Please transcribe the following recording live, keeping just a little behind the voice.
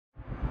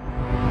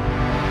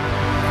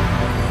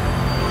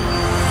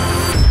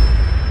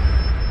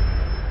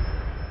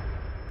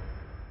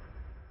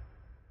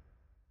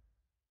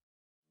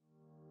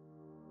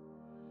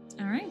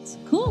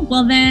Cool.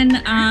 Well then,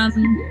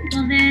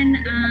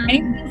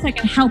 anything else I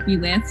can help you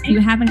with? Do you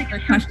have any other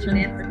questions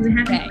today?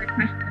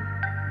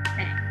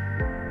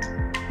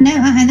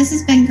 No, this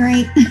has been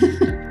great.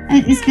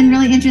 It's been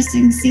really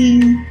interesting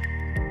seeing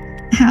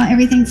how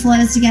everything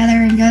flows together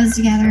and goes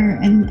together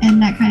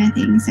and that kind of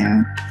thing.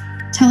 So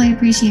totally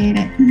appreciate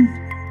it.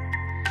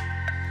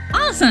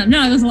 Awesome.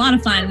 No, it was a lot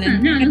of fun.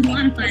 And I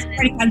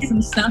had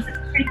some stuff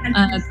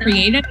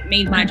created. It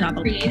made my job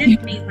a little easier.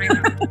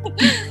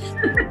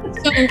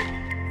 So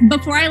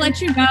before I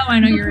let you go, I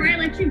know you're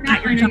at your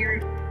job.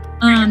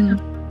 I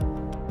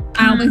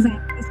always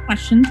ask this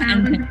question to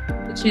end,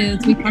 which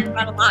is we talked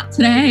about a lot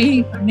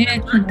today.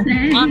 Niche,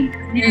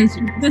 your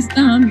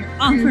system, your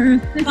offers,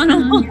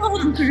 funnel.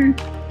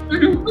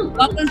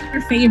 What was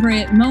your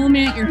favorite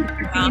moment?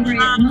 What was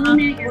your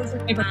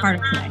favorite part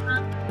of today?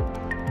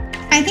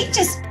 I think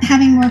just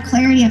having more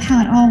clarity of how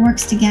it all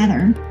works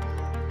together.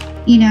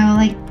 You know,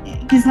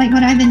 because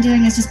what I've been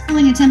doing is just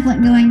pulling a template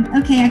and going,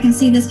 okay, I can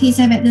see this piece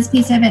of it.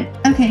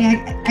 Okay,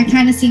 I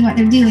kind of see what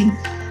they're doing.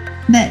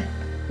 But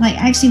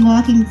actually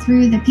walking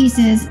through the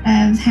pieces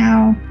of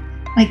how,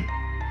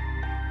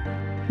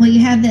 you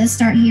have this,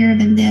 start here,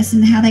 then this,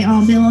 and how they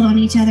all build on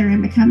each other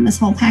and become this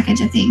whole package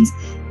of things,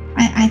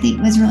 I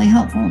think was really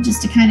helpful,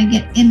 just to kind of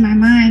get in my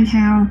mind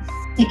how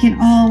it can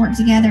all work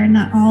together and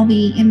not all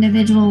be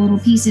individual little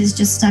pieces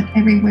just stuck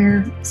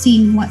everywhere,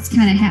 seeing what's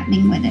kind of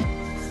happening with it.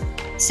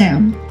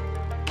 So.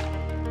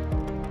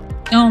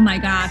 Oh my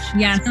gosh,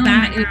 yes,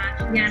 that is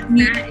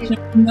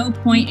no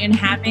point in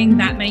having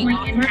that many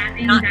offers,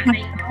 not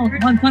having all in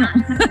one funnel.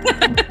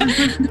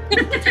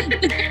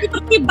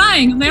 People keep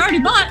buying, they already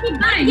bought.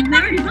 I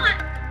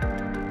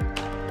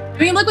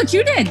mean, look what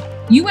you did.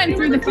 You went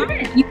through the funnel.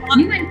 You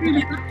went through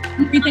the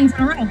funnel. 3 things in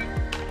a row.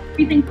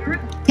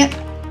 Yep.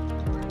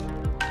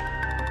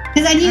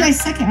 Because I knew I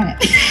suck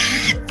at it.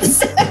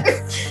 So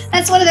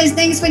that's one of those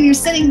things when you're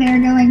sitting there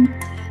going,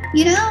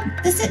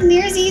 this isn't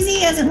near as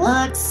easy as it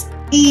looks.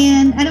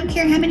 And I don't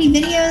care how many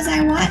videos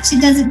I watch,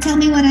 it doesn't tell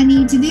me what I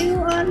need to do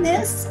on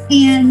this.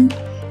 And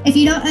if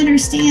you don't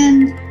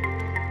understand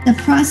the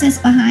process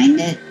behind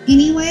it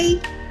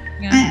anyway,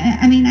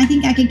 I mean, I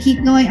think I could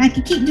keep going. I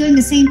could keep doing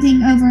the same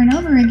thing over and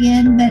over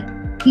again, but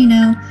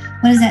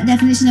what is that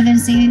definition of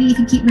insanity if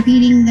you keep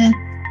repeating the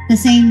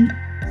same?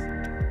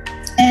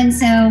 And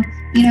so,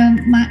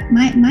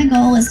 my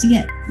goal is to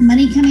get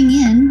money coming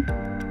in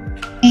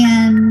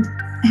and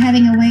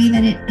having a way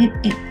that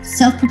it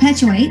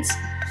self-perpetuates,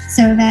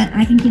 so that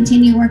I can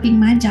continue working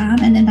my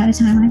job, and then by the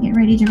time I get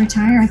ready to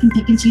retire, I can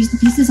pick and choose the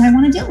pieces I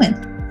want to deal with.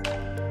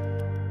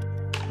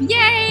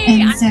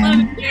 Yay! I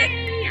love it.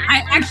 Yay!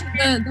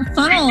 The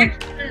funnel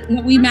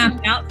that we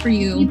mapped out for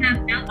you,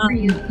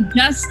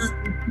 just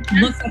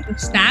looked at the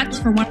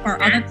stats for one of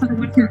our other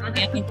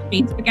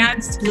Facebook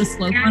ads to the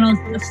slow funnels,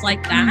 just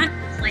like that.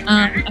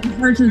 And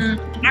hers is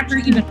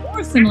actually even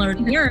more similar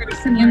to yours,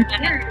 in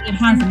that it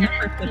has a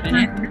membership in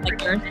it,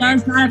 like yours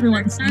does. Not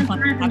everyone's slow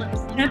funnel has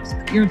memberships,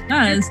 but yours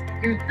does,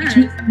 which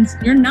means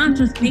you're not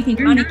just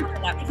making money out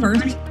of that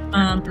first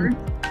month.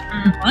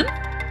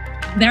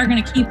 They're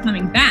going to keep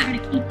coming back.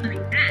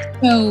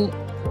 So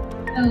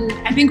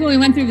I think when we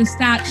went through the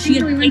stats, she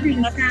had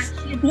taken us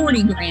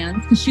 40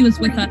 grand because she was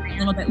with us a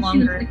little bit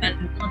longer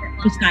than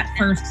just that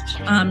first.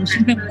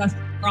 She's been with us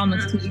for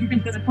almost 2 years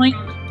at this point.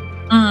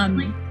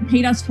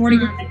 Paid us 40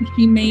 grand.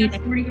 She made, I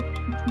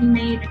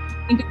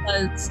think it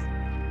was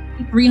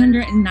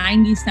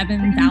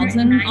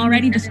 397,000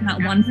 already just in that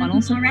one funnel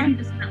so far.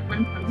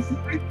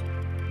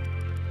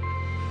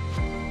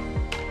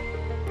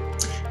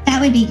 That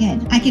would be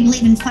good. I could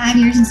leave in 5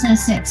 years instead of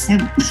 6. So.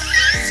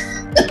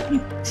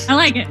 I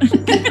like it.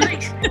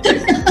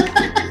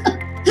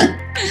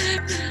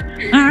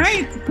 All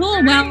right,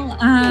 cool. Well,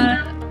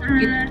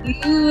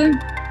 if you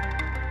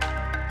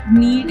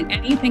need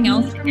anything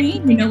else from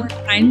me, you know where to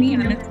find me.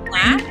 I'm in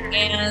Slack,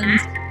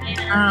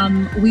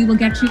 and we will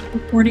get you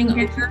recording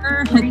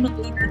over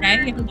hopefully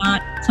today, if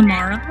not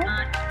tomorrow.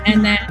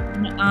 And then,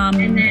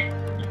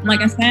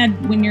 like I said,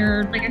 when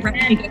you're ready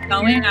to get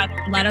going,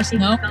 either let us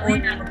know, or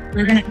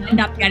we're going to end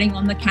up getting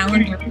on the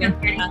calendar with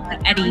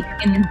Eddie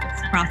in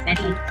this process.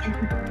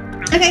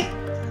 Okay.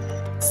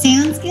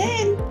 Sounds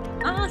good.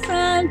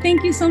 Awesome.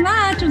 Thank you so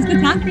much. It was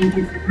good talking.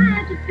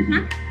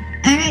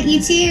 All right, you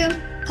too.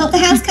 Hope the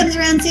house comes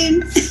around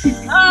soon.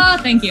 Oh,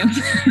 thank you.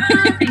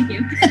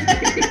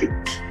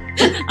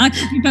 I'll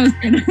keep you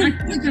posted.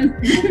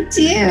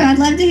 Too. I'd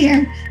love to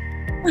hear.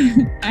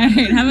 All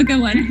right. Have a good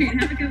one.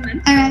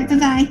 All right.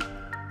 Bye-bye.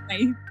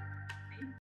 Bye.